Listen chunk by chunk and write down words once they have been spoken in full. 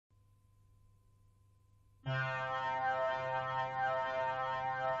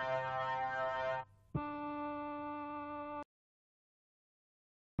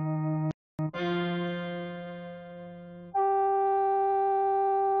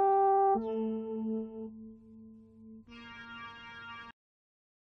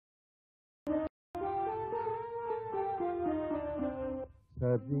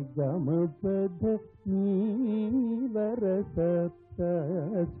సరిగమపద నీవర సప్తస్వరలోలం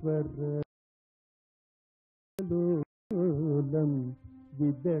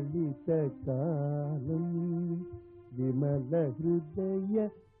విదళిత కాలం విమల హృదయ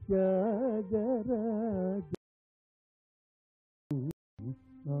త్యాగరాజ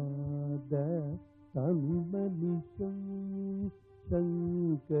నాద తన్మనిషం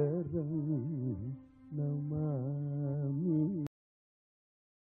శంకరం నమామి.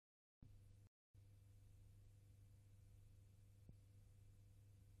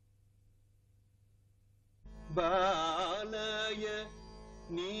 బాలయ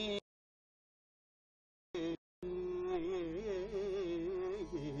నీ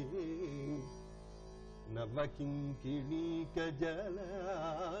నవకింకిణీక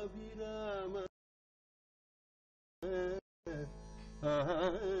జలాభిరామ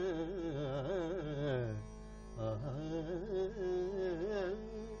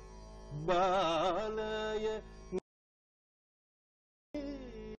బాలయ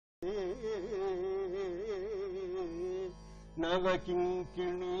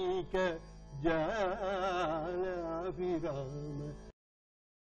నవకింకిణీక జాలాభిరామ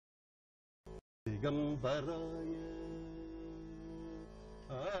దిగంబరాయ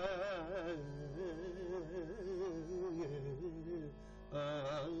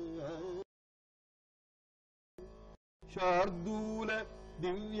శార్దూల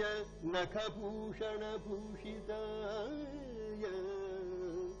దివ్య నఖభూషణ భూషితాయ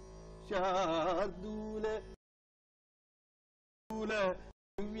శార్దూల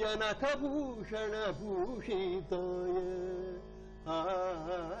దివ్య నఖభూషణ భూషితాయ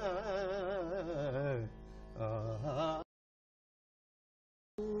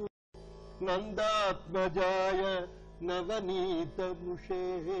నందాత్మజాయ నవనీతముషే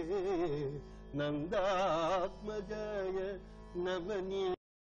నందాత్మజాయ నవనీ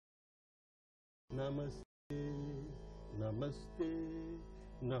నమస్తే నమస్తే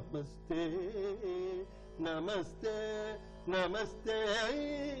నమస్తే నమస్తే నమస్తే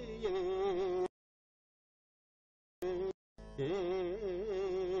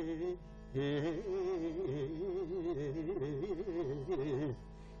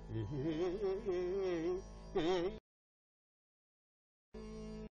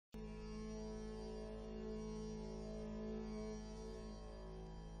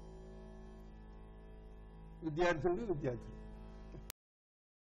విద్యార్థులు విద్యార్థులు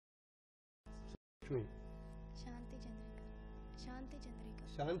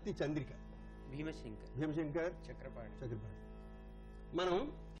శాంతి చంద్రిక భీమశంకర్ చక్రపాణి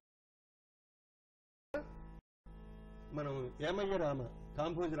మనం ఏమయ్య రామ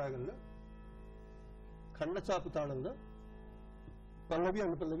కాంభోజ రాగంలో ఖండచాపు తాళంలో పల్లవి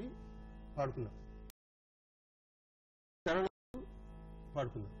అనుపల్లవి పాడుకున్నాం. చరణాలు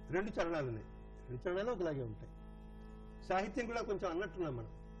పాడుకున్నాం. 2 చరణాలు ఉన్నాయి. 2 చరణాలు ఒకలాగే ఉంటాయి. సాహిత్యం కూడా కొంచెం అన్నట్టున్నాం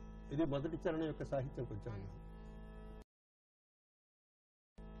మనం. ఇది మొదటి చరణం యొక్క సాహిత్యం కొంచెం అన్నాం.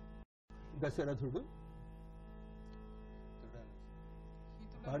 దశరథుడు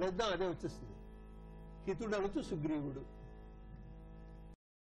పాడేద్దాం, అదే వచ్చేస్తుంది. హితుడు అనుచు సుగ్రీవుడు,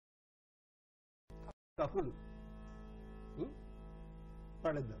 కపులు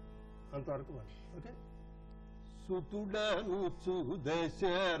పాడేద్దాం అంతవరకు పాడు. ఓకే. సుతుడనుచు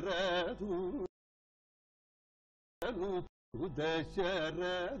దశరథుడు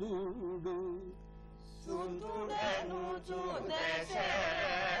దశరథుడు సుతుడనుచు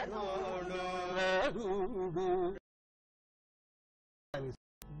దశరథుడు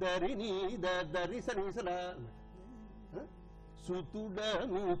దరిని దరి సరిసలా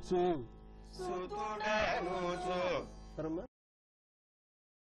సుతుడనుచు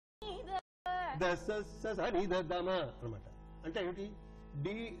దమ అనమాట. అంటే ఏమిటి?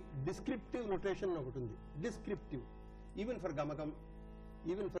 డిస్క్రిప్టివ్ నొటేషన్ ఒకటి ఉంది. Descriptive even for గమకం,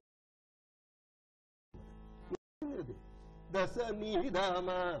 even for దశ నిధమ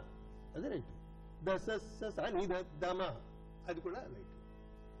అది రైట్. దశ నిధమ అది కూడా రైట్.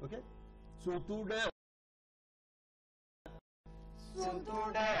 ఓకే. సుతుడ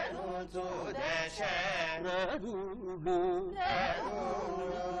రఘుడు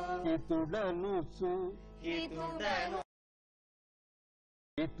హితుడనుచు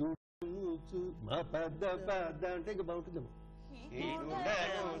మా పద పద అంటే ఇంకా బాగుంటుందేమో.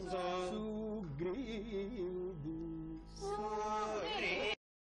 సుగ్రీవుడు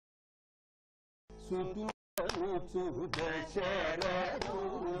సుతుడనుచు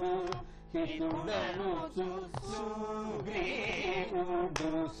దశరథుడు హితుడనుచు సుగ్రీవుడు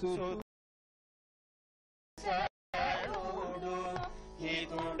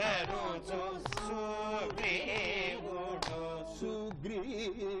హితుడనుచు సుగ్రీవుడు సుగ్రీవుడు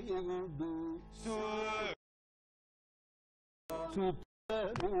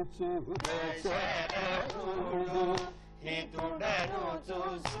సుతుడనుచు దశరథుడు హితుడనుచు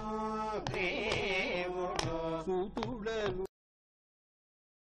సుగ్రీవుడు సుతుడను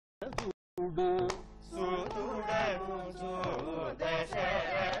సుతుడనుచు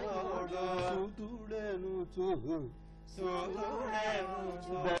దశరథుడు సుతుడనుచు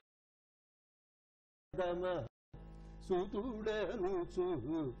సుతుడనుచు సుతుడనుచు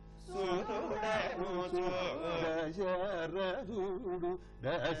సుతుడనుచు దశరథుడు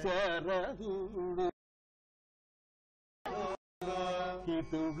దశరథుడు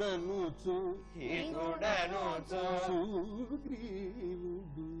హితుడనుచు హితుడనుచు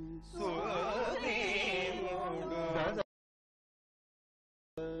సుగ్రీవుడు సుగ్రీవుడు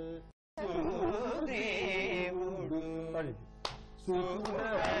సుగ్రీవుడు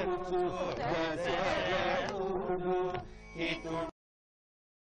సుతుడనుచు దశరథుడు హితుడనుచు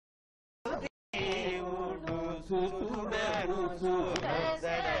సుతుడనుచు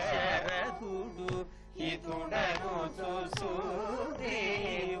దశరథుడు హితుడనుచు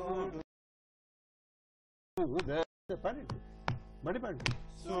సుగ్రీవుడు మడిపండి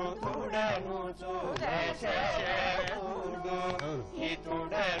సుతుడనుచు దశరథుడు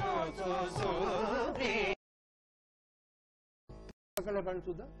హితుడనుచు సుగ్రీవుడు పండి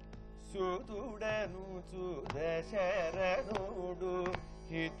చూద్దాం. సుతుడనుచు దశరథుడు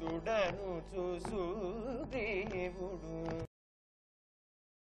హితుడనుచు సుగ్రీవుడు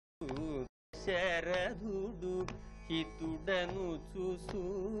దశరథుడు హితుడనుచు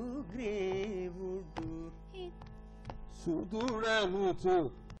సుగ్రీవుడు సుతుడనుచు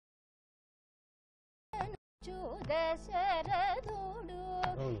దశరథుడు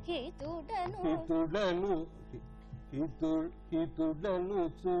హితుడను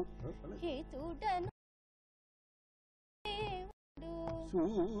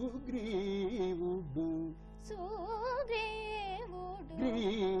హితుడనుచు సుగ్రీవుడు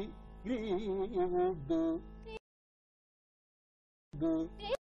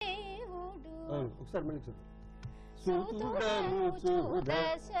గ్రీవుడు ఒకసారి మళ్ళీ చూద్దాం. సుతుడనుచు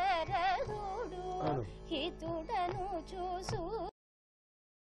దశరథుడు హితుడనుచు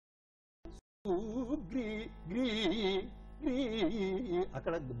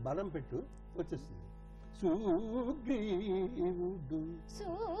అక్కడ బలం పెట్టు వచ్చేస్తుంది. సుగ్రీవుడు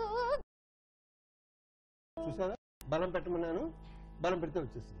చూసారా, బలం పెట్టమన్నాను, బలం పెడితే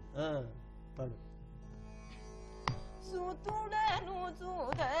వచ్చేస్తుంది. పాడు. సుతుడనుచు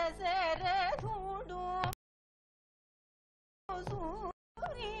దశరథుడు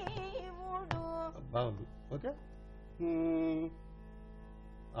సుగ్రీవుడు బాగుంది. ఓకే.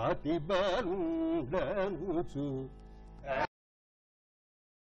 అతి బలుడనుచు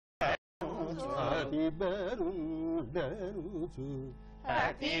అతి బలుడనుచు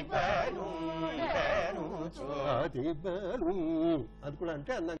అతి బలుడనుచు అతి బలు అది కూడా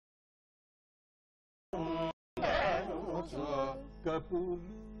అంటే అందంగా కపులు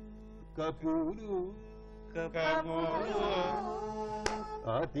కపులు కపులు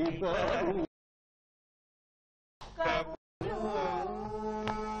అతి బలు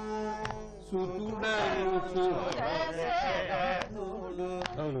సుతుడనుచు దశరథుడు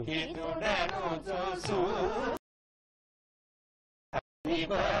హితుడనుచు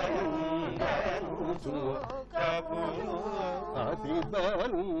సుగ్రీవుడు కపులు అతి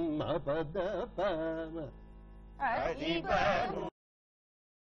బలు పద పమ అతి బలు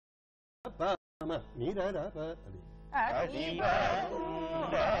పమ మీరరప అది అతి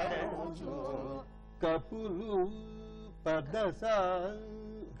బలుడనుచు కపులు పదస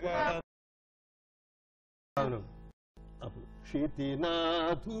అవును. అప్పుడు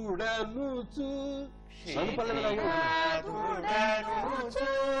క్షితినాథుడనుచు క్షితినాథుడనుచు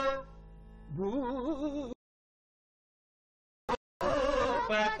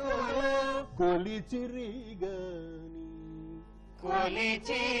భూపతులు కొలిచిరిగాని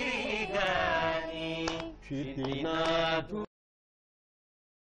కొలిచిరిగాని క్షితినాథు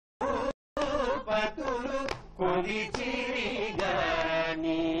భూపతులు కొలిచిరిగాని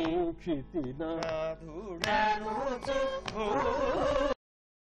క్షితినాథుడనుచు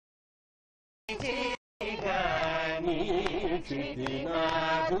క్షితినాథుడనుచు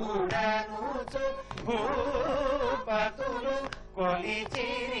క్షితినాథుడనుచు భూపతులు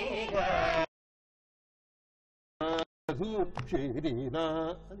కొలిచిరిగాని చేరినా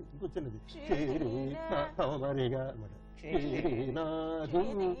అది ఇంకొచ్చినది చేరినా మరిగా అనమాట. చేరినాథు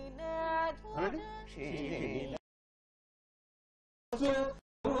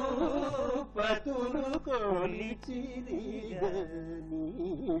పతులు కొలిచిరిగాని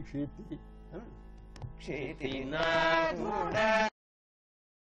క్షితి క్షితినాథుడనుచు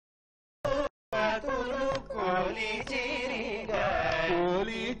కొలిచిరిగాని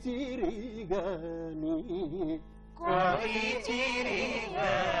కొలిచిరిగాని కొలిచిరిగాని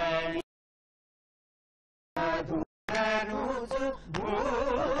మధురనుచు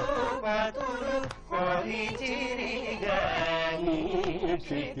భూపతులు కొలిచిరిగాని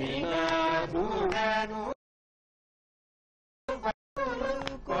క్షితినాధురను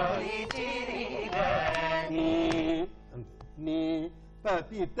కొలిచిరిగాని నీ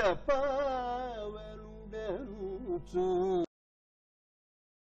పతిత పావనుడనుచు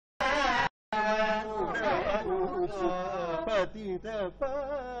పతిత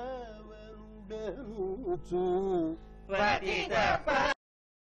పావనుడనుచు పతిత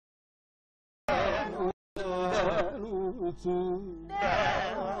పావనుడనుచు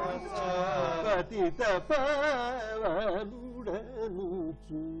పతిత పావనుడనుచు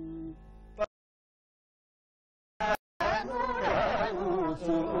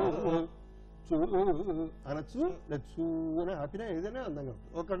అనొచ్చు చూ అని ఆపినా ఏదైనా అందంగా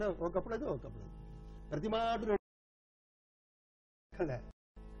ఉంటుంది. ఒకప్పుడు అది ఒకప్పుడు అది. ప్రతి మాట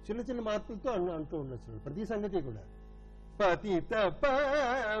చిన్న చిన్న మార్పులతో అంటూ ఉండొచ్చు ప్రతి సంగతి కూడా. పతిత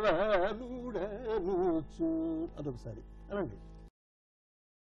పావనుడనుచు అదొకసారి అనండి.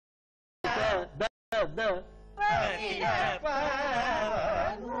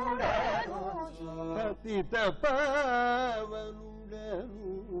 పతిత పావనుడనుచు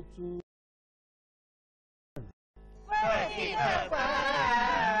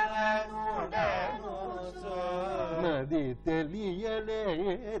నది తెలియలేరైరి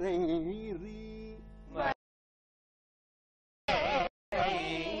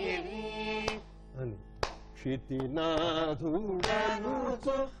అని క్షితినాధుడనుచు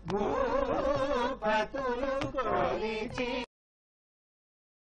భూపతులు కొలిచి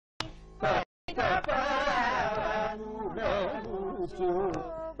పతిత పావనుడనుచు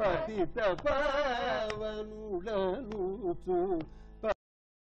పతిత పావనుడనుచు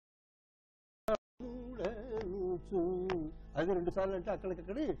పావనుడనుచు. అది 2 సార్లు అంటే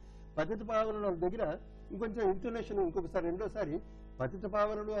అక్కడికక్కడి పతిత పావనుల దగ్గర ఇంకొంచెం ఇంటోనేషన్ ఇంకొకసారి రెండోసారి పతిత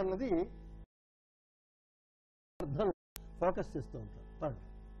పావనుడు అన్నది అర్థం ఫోకస్ చేస్తూ ఉంటాం. పాడు.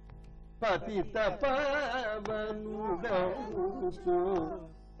 పతిత పావనుడనుచు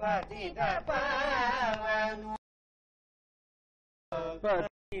పతిత పావను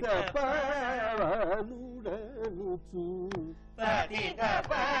పతిత పావనుడనుచు పతిత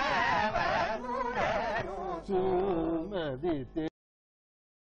పావనుడనుచు నది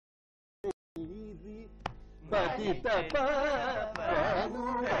పతిత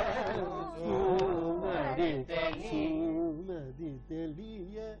పావనుడనుచు నది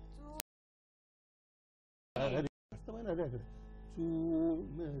తెలియ వాస్తవమైన అదే అక్కడ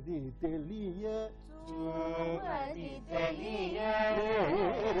చూమది తెలియ చూమది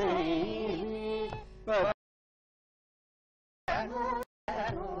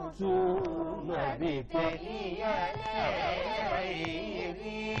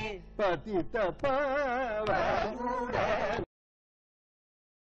పతిత పావనుడనుచు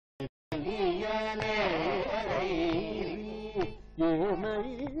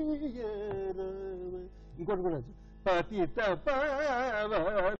ఏమయ్యరా ఇంకోటి కూడా పతిత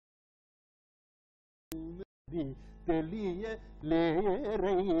పావనుడి తెలియ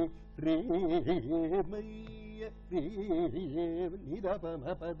లేరై రేమయ్య నిరపమ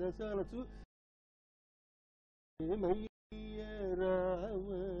పదసలసు ఏమయ్యరామ.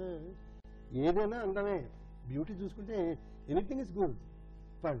 ఏదైనా అందమే బ్యూటీ చూసుకుంటే ఎనీథింగ్ ఇస్ గుడ్.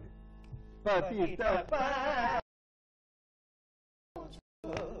 పండి పతిత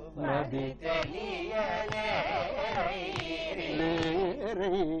నది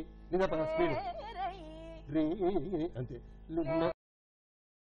లేరై నిరపమ స్పీడ్ రే అంతే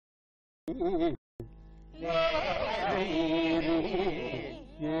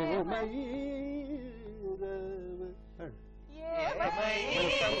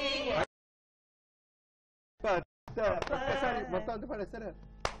ఒక్కసారి మొత్తం అంతా పడేస్తారా?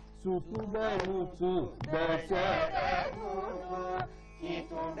 సుతుడనుచు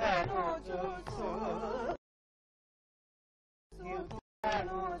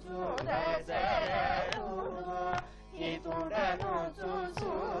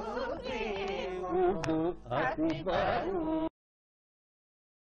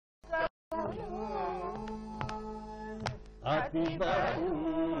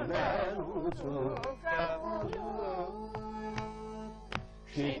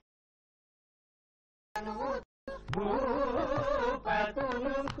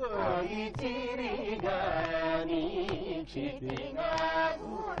భూపతులు కొలిచిరిగాని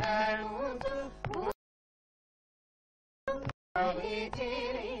క్షితినాధుడనుచు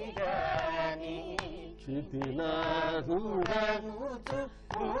కొలిచిరిగాని శిథిలాసుడనుచు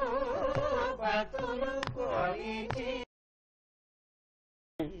భూపతులు కొలిచి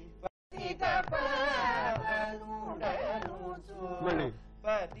పతిత పావనుడనుచు మళ్ళీ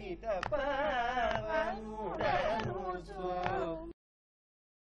పతిత పావనుడనుచు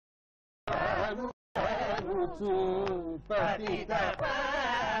పతిత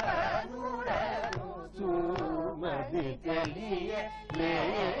పావనుడనుచు మది తెలియ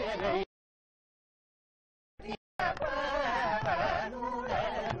లేరై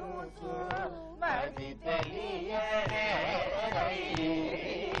పావనుడనుచు మది తెలియ లేరై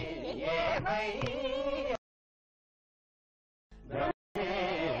ఏమై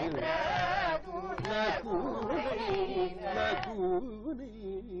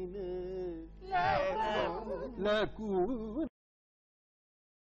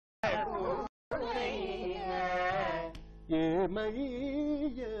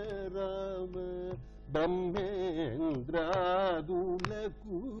ఏమయ్య రామ బ్రహ్మేంద్రాదులకు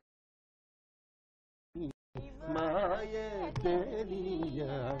మాయ తెలియ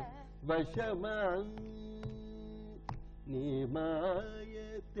వశమా నీ మాయ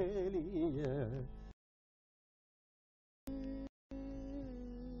తెలియ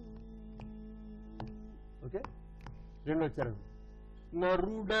ఓకే రెండో చరణం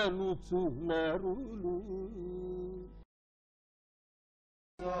నరుడనుచు నరులు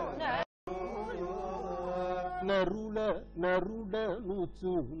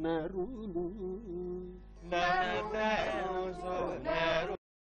నరుడనుచు నరులు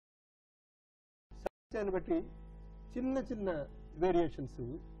సాహిత్యాన్ని బట్టి చిన్న చిన్న వేరియేషన్స్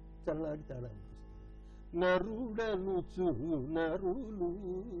చల్లనాటి తేడా అనిపిస్తుంది. నరుడనుచు నరులు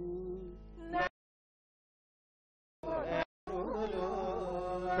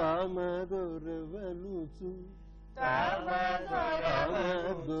తామదొరవనుచు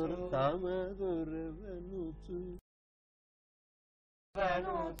తామదొరవనుచు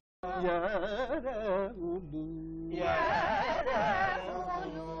యారవులు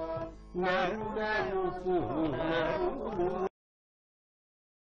నరుడనుచు నరులు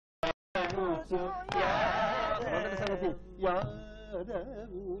మొదటి సంగతి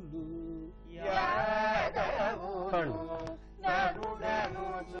యారవులు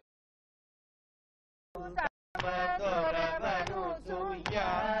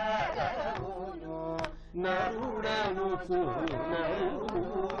నరుడనుచు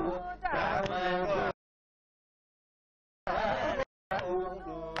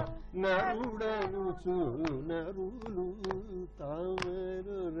నరుడనుచు నరులు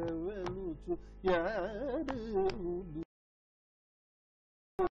తామరవనుచు యారులు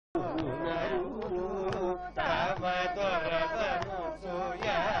నరులు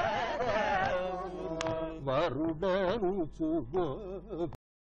వరుడనుచు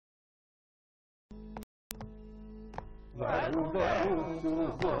వరుడనుచు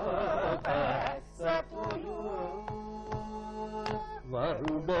సతులు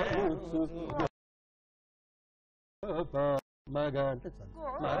వరుడనుచు మగ అంటే చాలు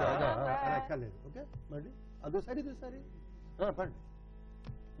మగ లెక్కలేదు ఓకే మళ్ళీ అదోసారి ఇదోసారి పండి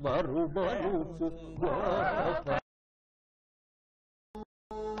వరుడనుచు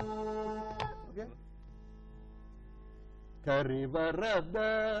ఓకే కరివరద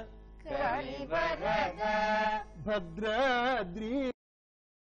భద్రాద్రి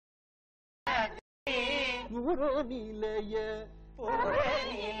పురనిలయ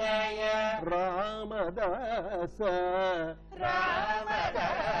రామదాస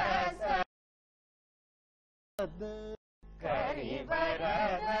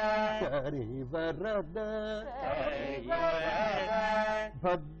కరివరద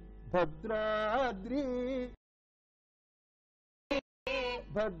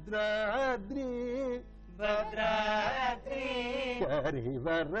భద్రాద్రి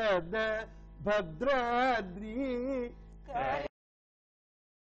కరివరద భద్రాద్రి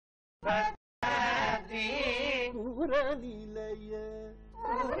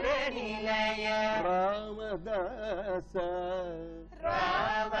పురనిలయ రామదాస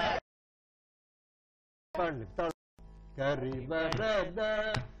కరివరద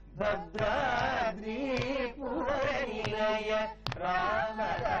భద్రాద్రి పురనిలయ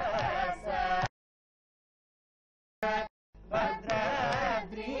రామదాస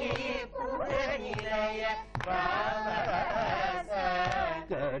భద్రాద్రి పురనిలయ రామదాస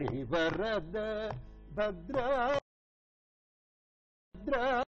కరివరద భద్రాద్రి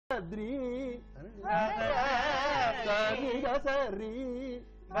సరి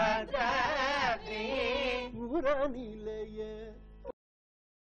భద్రాద్రి పురనిలయ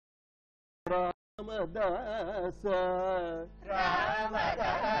రామదాస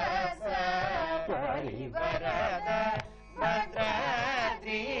రామదాస కరివరద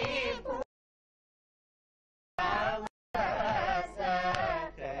భద్రాద్రి రామదాస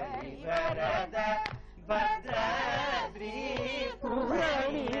కరివరద భద్రాద్రి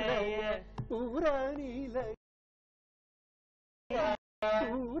పురాణిలయ పురాణిలయ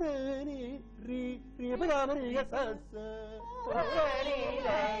పురాణి రీ రీపరామరియ సస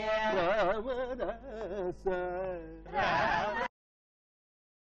పురాణిలయ రామదాస రామ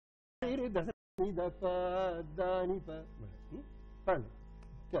దశ దాని పండి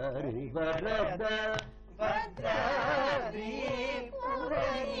కరివరద భద్రాద్రి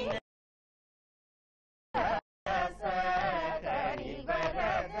పురాణిలయ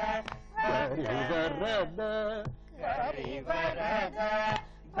కరివరద కరివరద కరివరద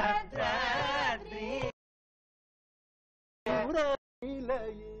భద్రాద్రి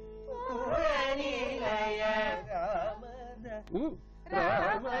పురాణిలయ పురాణిలయ రామద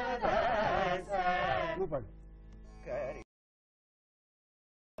రామదాస పండి కరి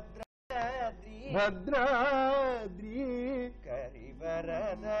భద్రాద్రి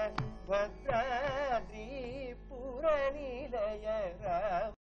కరివరద భద్రాద్రి పురాణిలయ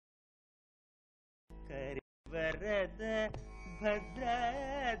రామ కరివరద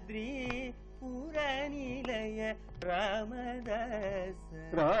భద్రాద్రి పురాణిలయ రామదాస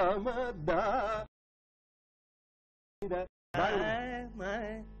రామదా రామ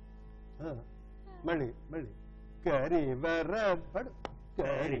మళ్ళీ మళ్ళీ కరివర పడు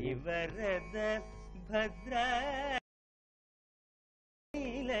కరివరద భద్రాద్రి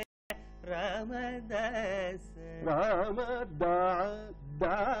రామదాస రామదా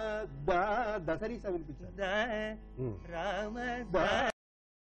దా దా దసరీసా వినిపించాలి రామదా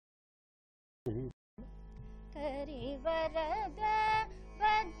కరివరద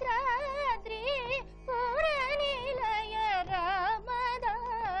భద్రాద్రి పురాణిలయ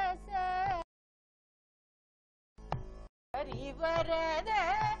రామదాస కరివరద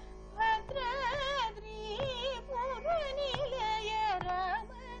భద్రాద్రి పురాణిలయ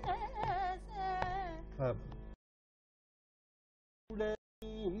రామదాస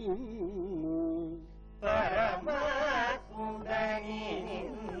పరమాత్ముడని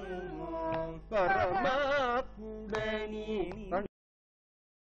నిన్ను పరమాత్ముడని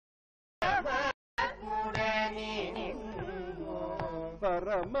పరమాత్ముడని నిన్ను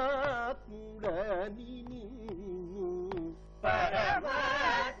పరమాత్ముడని నిన్ను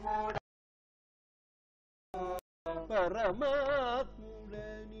పరమాత్ముడ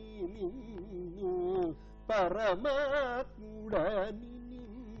పరమాత్ముడని నిన్ను పరమాత్ముడని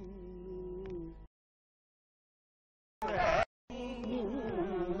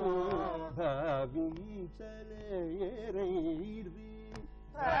నిన్ను భావించలేరైర్వి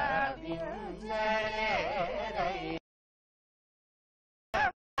భావించలేరై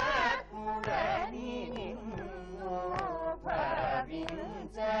పరమాత్ముడని నిన్ను భావించలేరై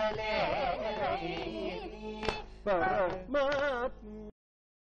పరమాత్మ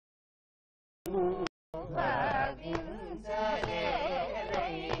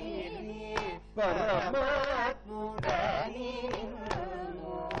భావించలేరై పరమాత్ముడని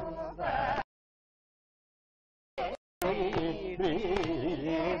నిన్ను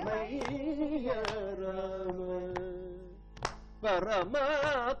ప్రేమయ్య రామ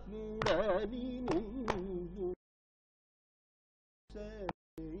పరమాత్ముడని నిన్ను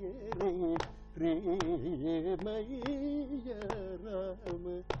ప్రేమయ్య రామ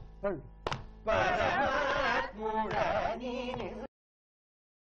పరమాత్ముడని నిన్ను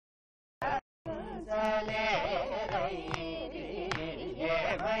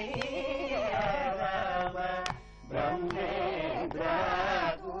రామ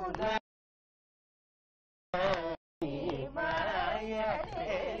బ్రహ్మేంద్రాకుల మాయ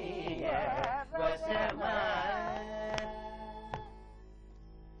తెలియ వశమా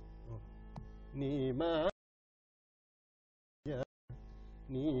నీ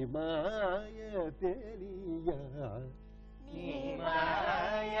మాయ తెలియ నీ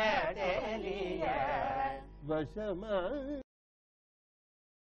మాయ తెలియ వశమా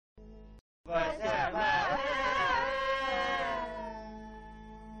వశమా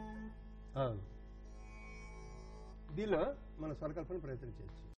దీనిలో మన స్వరకల్పన ప్రయత్నం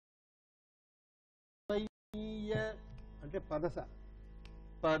చేయొచ్చు. అంటే పదస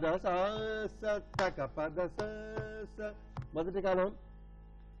పదస తక పదస మొదటి కాలం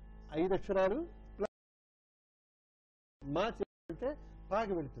 5 అక్షరాలు మా అంటే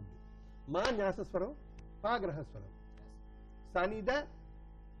పాకి వెళుతుంది. మా న్యాసస్వరం పాగ్రహస్వరం సనిద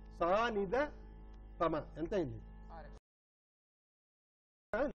సానిద పమ ఎంత అయింది?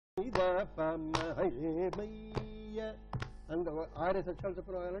 అంత 6 అక్షరాలు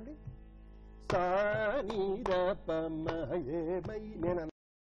చొప్పున రాయాలండి. సా నీ ద ప మ ఏ మై నేను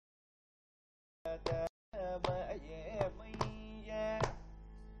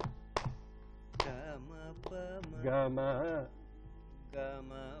గమ గమ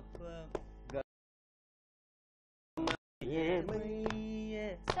ప ఏ మై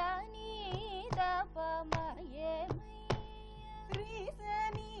సని ద ప మ ఏ మై శ్రీ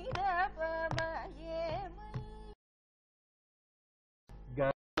సని ద ప మ ఏ మై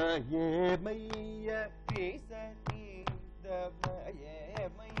గమ ఏ మయ్య శ్రీ సని ద మ ఏ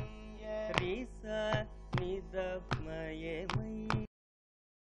మయ్య శ్రీ స ని ద మ ఏ మయ్య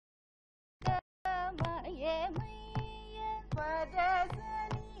మ ఏ మై పద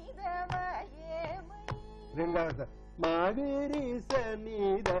సని ద మ ఏ మై రెండవ మాగరి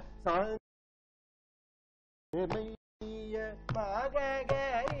సనిద సా ఏ మయ్య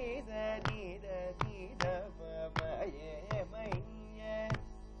మగగరి సని ద ని ద ప మ ఏ మయ్య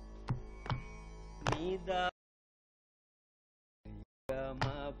ని ద గమ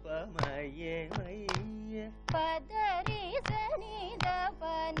ప మ ఏ మయ్య పద రి సని ద ప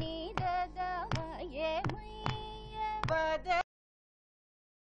ని ద ద మ ఏ మై పద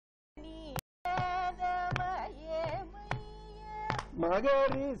ని ద ద మ ఏ మై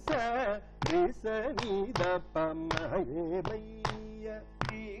మగరి స రి సని ద ప మ ఏ మయ్య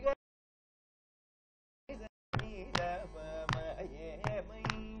ని ద ప మ ఏ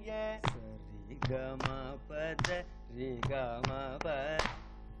మయ్య సరి గమ పద రి గమ ప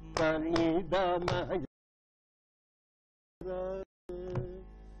సని ద మ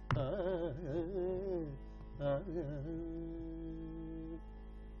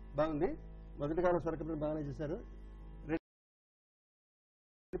బాగుంది. మొదటి కాలం స్వరకం బాగానే చేశారు.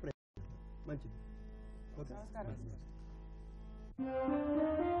 మంచిది. ఓకే. నమస్కారం.